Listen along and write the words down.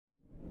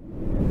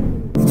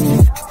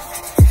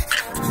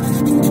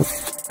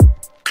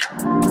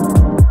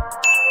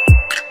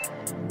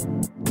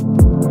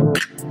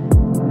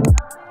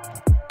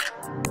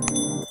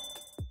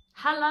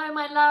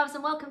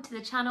to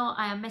the channel.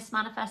 I am Miss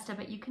Manifester,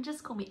 but you can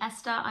just call me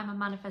Esther. I'm a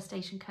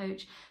manifestation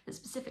coach that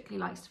specifically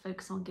likes to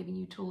focus on giving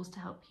you tools to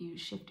help you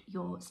shift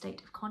your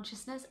state of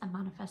consciousness and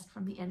manifest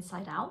from the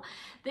inside out.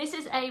 This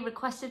is a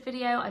requested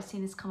video. I've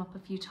seen this come up a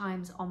few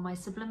times on my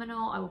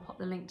Subliminal. I will pop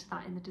the link to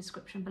that in the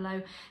description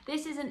below.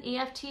 This is an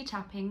EFT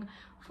tapping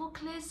for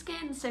clear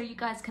skin, so you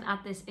guys can add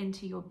this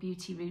into your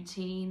beauty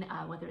routine,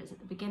 whether it's at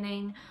the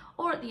beginning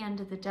or at the end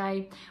of the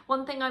day.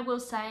 One thing I will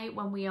say,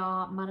 when we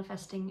are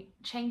manifesting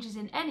changes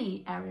in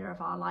any area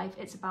of our life,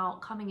 it's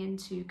about coming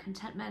into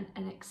contentment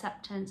and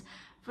acceptance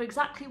for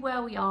exactly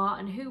where we are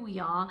and who we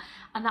are,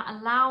 and that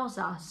allows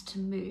us to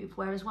move.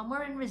 Whereas when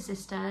we're in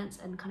resistance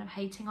and kind of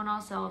hating on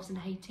ourselves and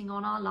hating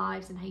on our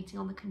lives and hating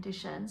on the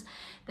conditions,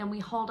 then we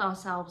hold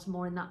ourselves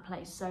more in that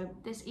place. So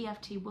this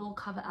EFT will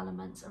cover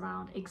elements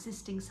around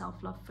existing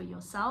self-love for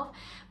yourself,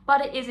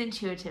 but it is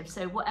intuitive,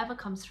 so whatever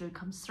comes through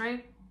comes through.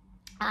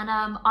 And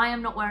I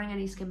am not wearing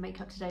any skin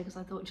makeup today because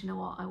I thought, you know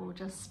what, I will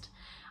just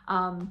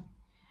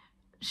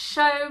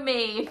show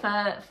me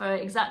for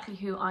exactly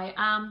who I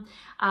am,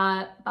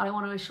 but I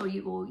want to assure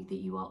you all that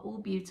you are all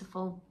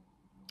beautiful.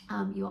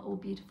 You are all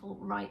beautiful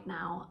right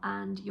now,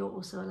 and you're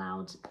also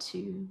allowed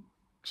to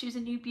choose a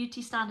new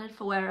beauty standard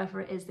for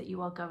wherever it is that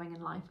you are going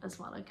in life as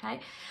well, okay?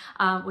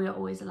 We are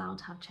always allowed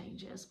to have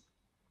changes.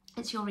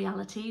 It's your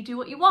reality, you do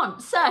what you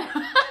want. So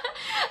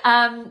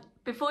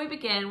before we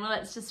begin, well,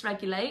 let's just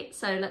regulate.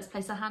 So let's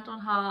place a hand on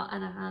heart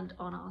and a hand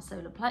on our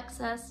solar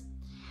plexus.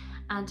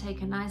 And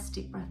take a nice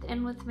deep breath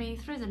in with me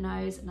through the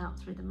nose and out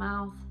through the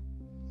mouth.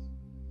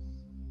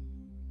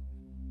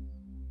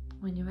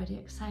 When you're ready,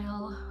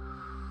 exhale.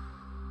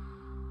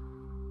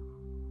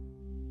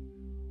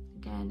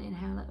 Again,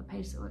 inhale at a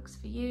pace that works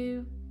for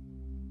you.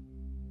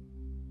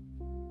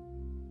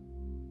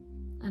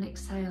 And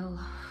exhale.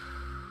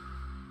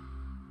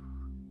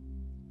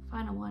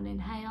 Final one,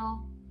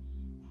 inhale.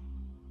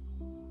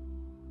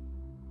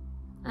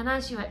 And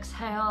as you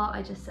exhale,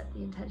 I just set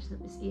the intention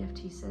that this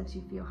EFT serves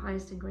you for your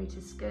highest and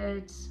greatest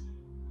good,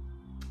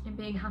 in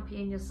being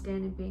happy in your skin,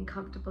 in being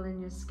comfortable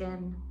in your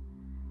skin,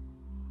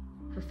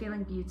 for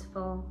feeling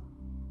beautiful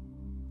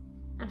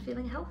and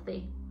feeling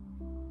healthy.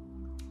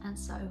 And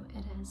so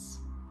it is.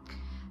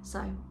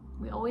 So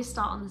we always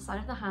start on the side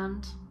of the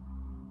hand.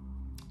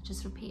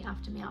 Just repeat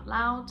after me out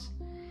loud.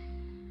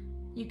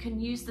 You can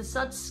use the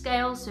SUD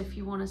scale, so if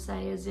you want to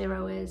say a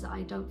 0 is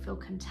I don't feel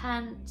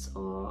content,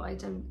 or I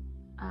don't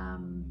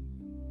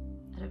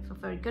feel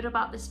very good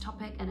about this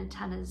topic, and a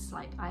 10 is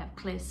like I have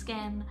clear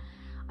skin,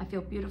 I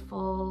feel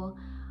beautiful,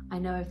 I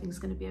know everything's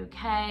going to be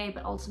okay,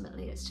 but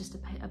ultimately it's just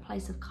a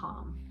place of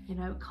calm, you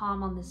know,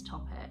 calm on this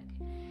topic,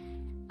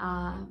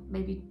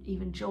 maybe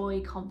even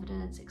joy,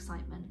 confidence,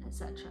 excitement,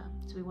 etc.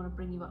 So we want to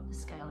bring you up the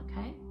scale,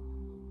 okay?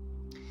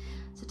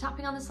 So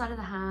tapping on the side of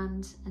the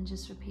hand, and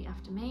just repeat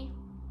after me.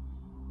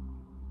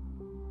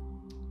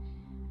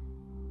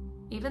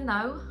 Even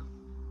though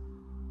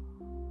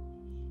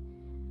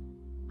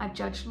I've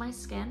judged my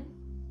skin,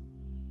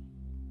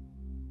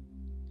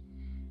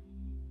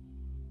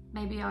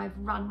 maybe I've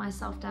run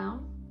myself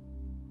down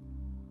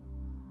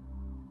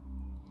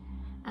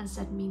and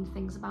said mean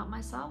things about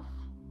myself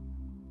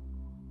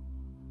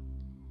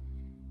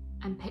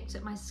and picked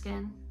at my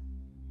skin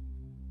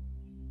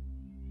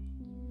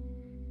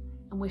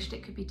and wished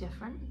it could be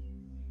different,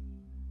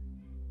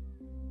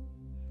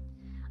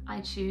 I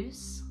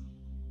choose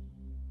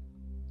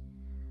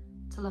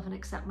to love and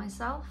accept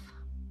myself,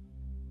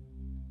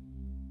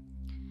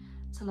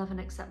 to love and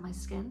accept my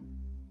skin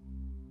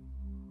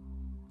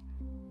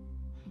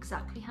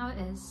exactly how it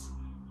is,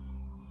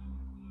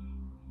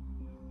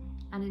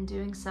 and in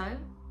doing so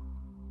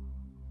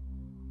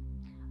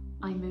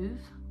I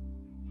move,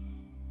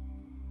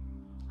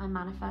 I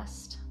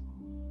manifest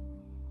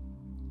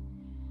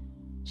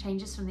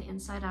changes from the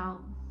inside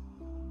out.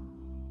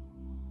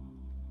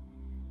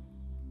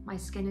 My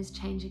skin is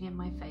changing in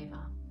my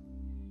favor,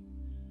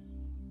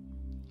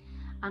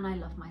 and I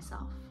love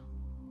myself.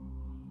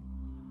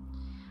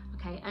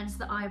 Okay, ends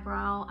the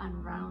eyebrow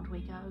and round we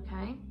go,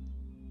 okay?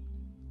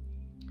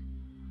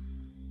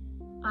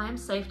 I am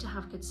safe to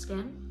have good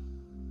skin.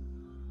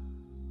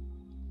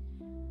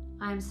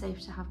 I am safe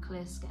to have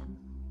clear skin.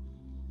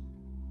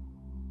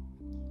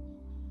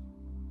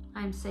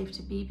 I am safe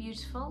to be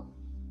beautiful.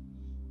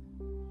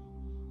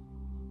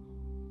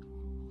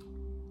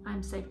 I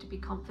am safe to be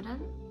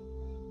confident.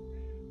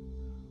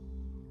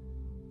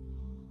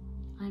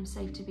 I am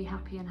safe to be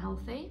happy and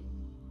healthy.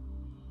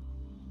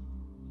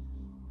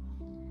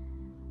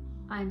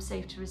 I am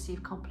safe to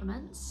receive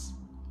compliments.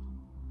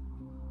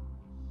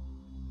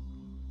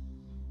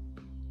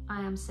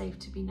 I am safe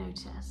to be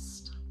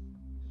noticed.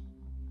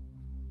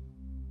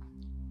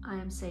 I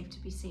am safe to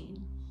be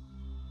seen.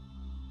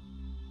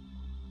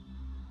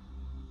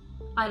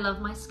 I love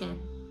my skin.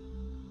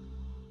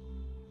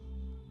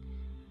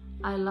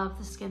 I love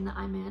the skin that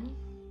I'm in.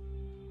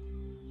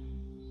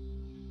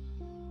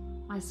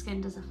 My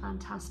skin does a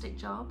fantastic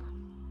job.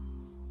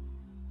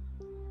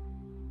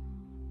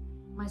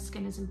 My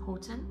skin is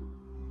important.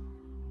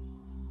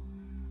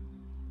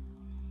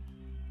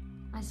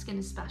 My skin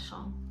is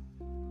special.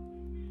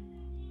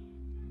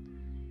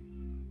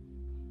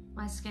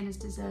 My skin is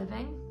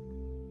deserving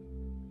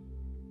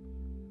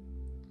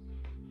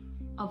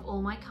of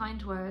all my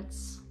kind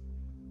words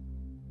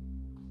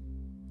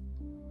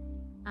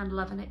and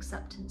love and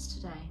acceptance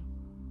today.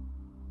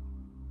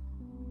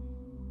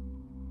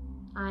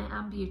 I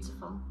am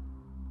beautiful.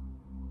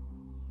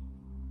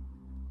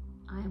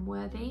 I am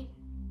worthy.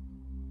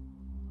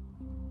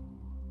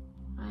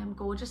 I am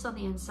gorgeous on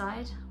the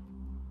inside.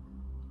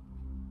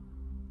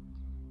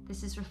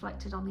 This is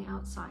reflected on the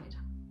outside.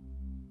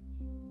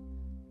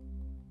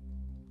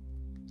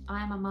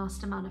 I am a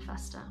master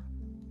manifester.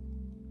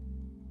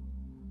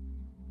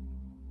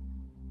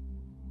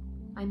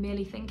 I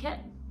merely think it,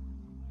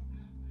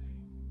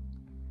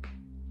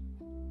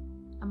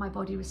 and my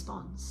body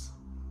responds.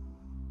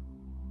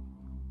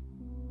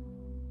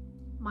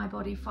 My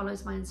body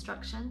follows my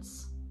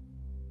instructions,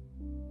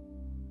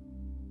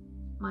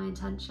 my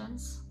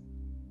intentions.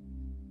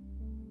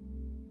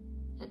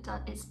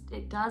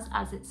 It does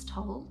as it's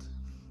told.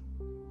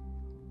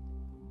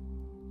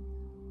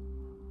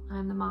 I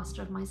am the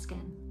master of my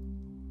skin.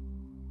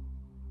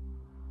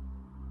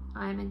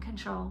 I am in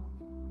control.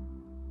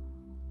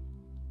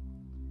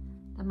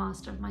 The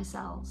master of my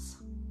cells.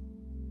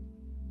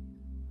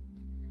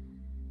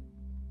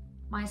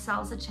 My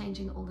cells are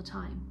changing all the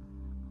time.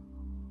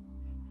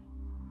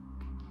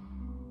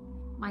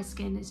 My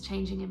skin is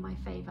changing in my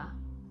favor.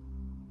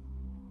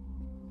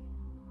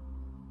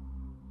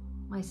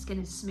 My skin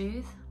is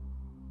smooth.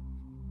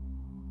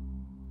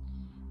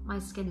 My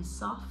skin is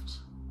soft.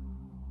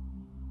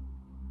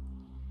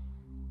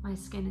 My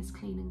skin is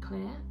clean and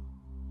clear.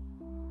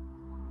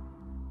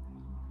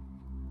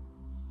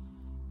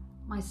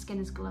 My skin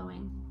is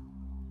glowing.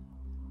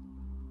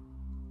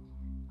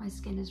 My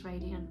skin is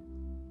radiant.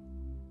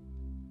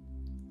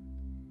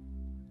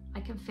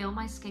 I can feel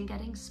my skin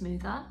getting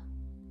smoother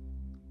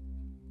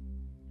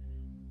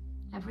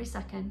every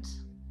second,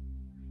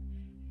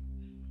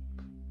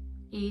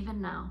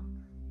 even now.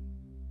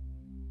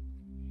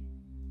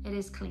 It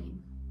is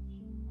clean.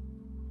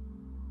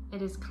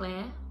 It is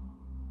clear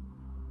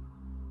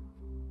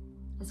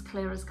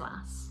as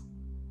glass.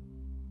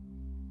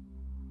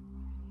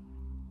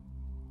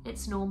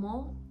 It's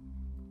normal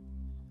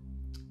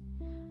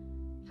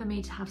for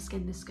me to have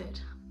skin this good.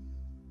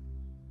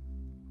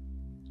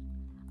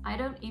 I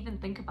don't even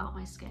think about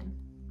my skin.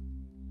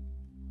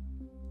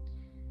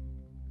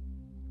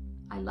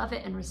 I love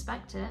it and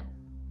respect it,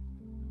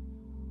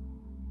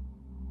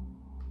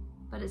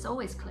 but it's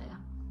always clear.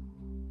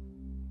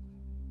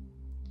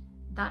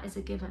 That is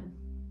a given.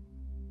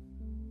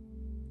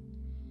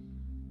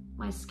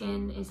 My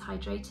skin is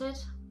hydrated.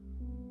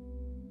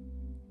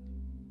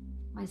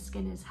 My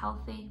skin is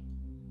healthy.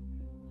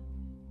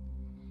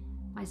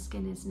 My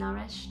skin is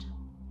nourished.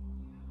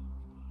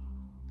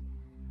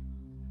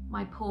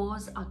 My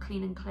pores are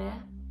clean and clear.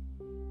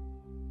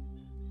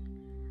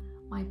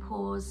 My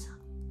pores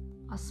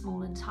are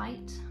small and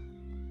tight.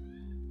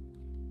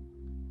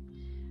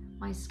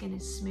 My skin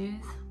is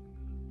smooth.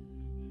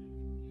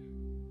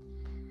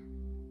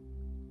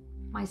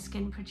 My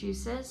skin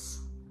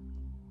produces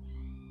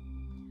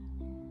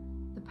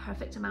the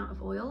perfect amount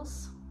of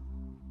oils.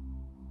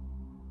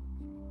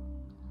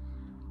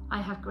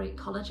 I have great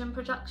collagen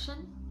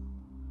production.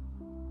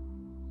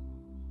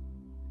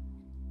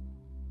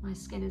 My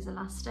skin is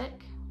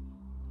elastic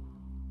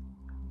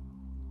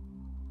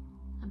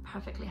and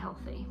perfectly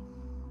healthy.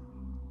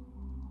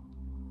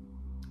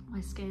 My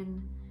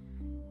skin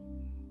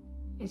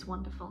is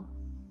wonderful.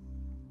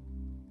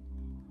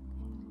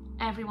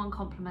 Everyone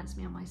compliments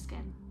me on my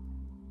skin.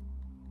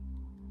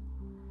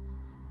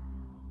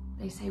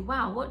 They say,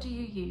 wow, what do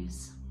you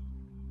use?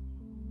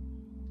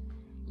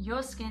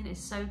 Your skin is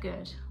so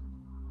good.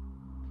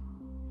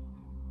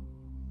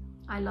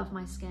 I love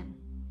my skin.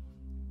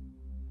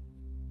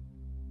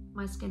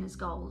 My skin is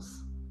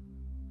goals.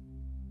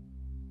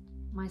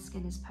 My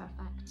skin is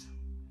perfect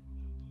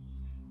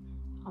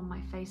on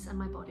my face and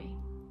my body.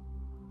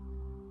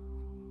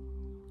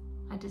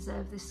 I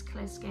deserve this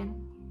clear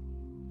skin.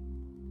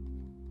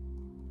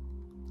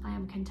 I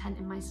am content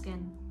in my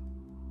skin,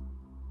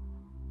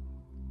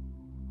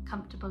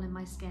 comfortable in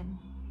my skin,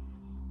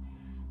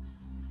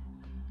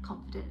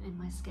 confident in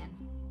my skin.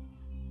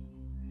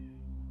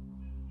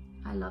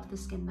 I love the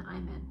skin that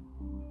I'm in.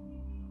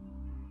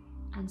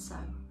 And so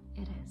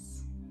it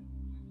is.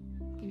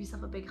 Give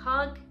yourself a big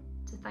hug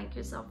to thank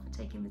yourself for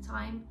taking the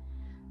time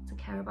to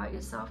care about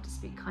yourself, to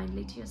speak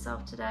kindly to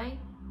yourself today.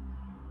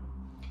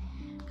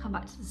 Come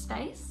back to the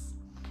space.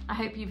 I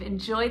hope you've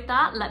enjoyed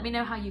that. Let me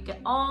know how you get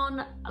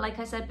on. Like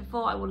I said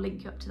before, I will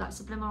link you up to that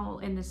subliminal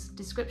in this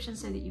description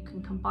so that you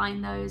can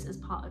combine those as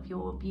part of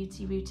your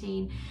beauty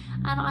routine.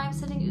 And I'm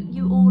sending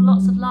you all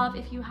lots of love.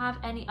 If you have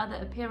any other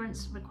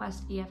appearance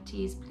request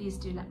EFTs, please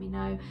do let me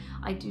know.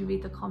 I do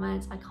read the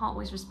comments. I can't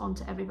always respond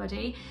to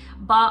everybody,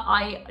 but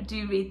I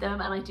do read them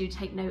and I do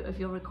take note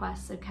of your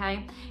requests,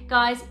 okay?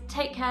 Guys,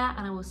 take care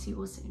and I will see you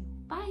all soon.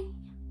 Bye.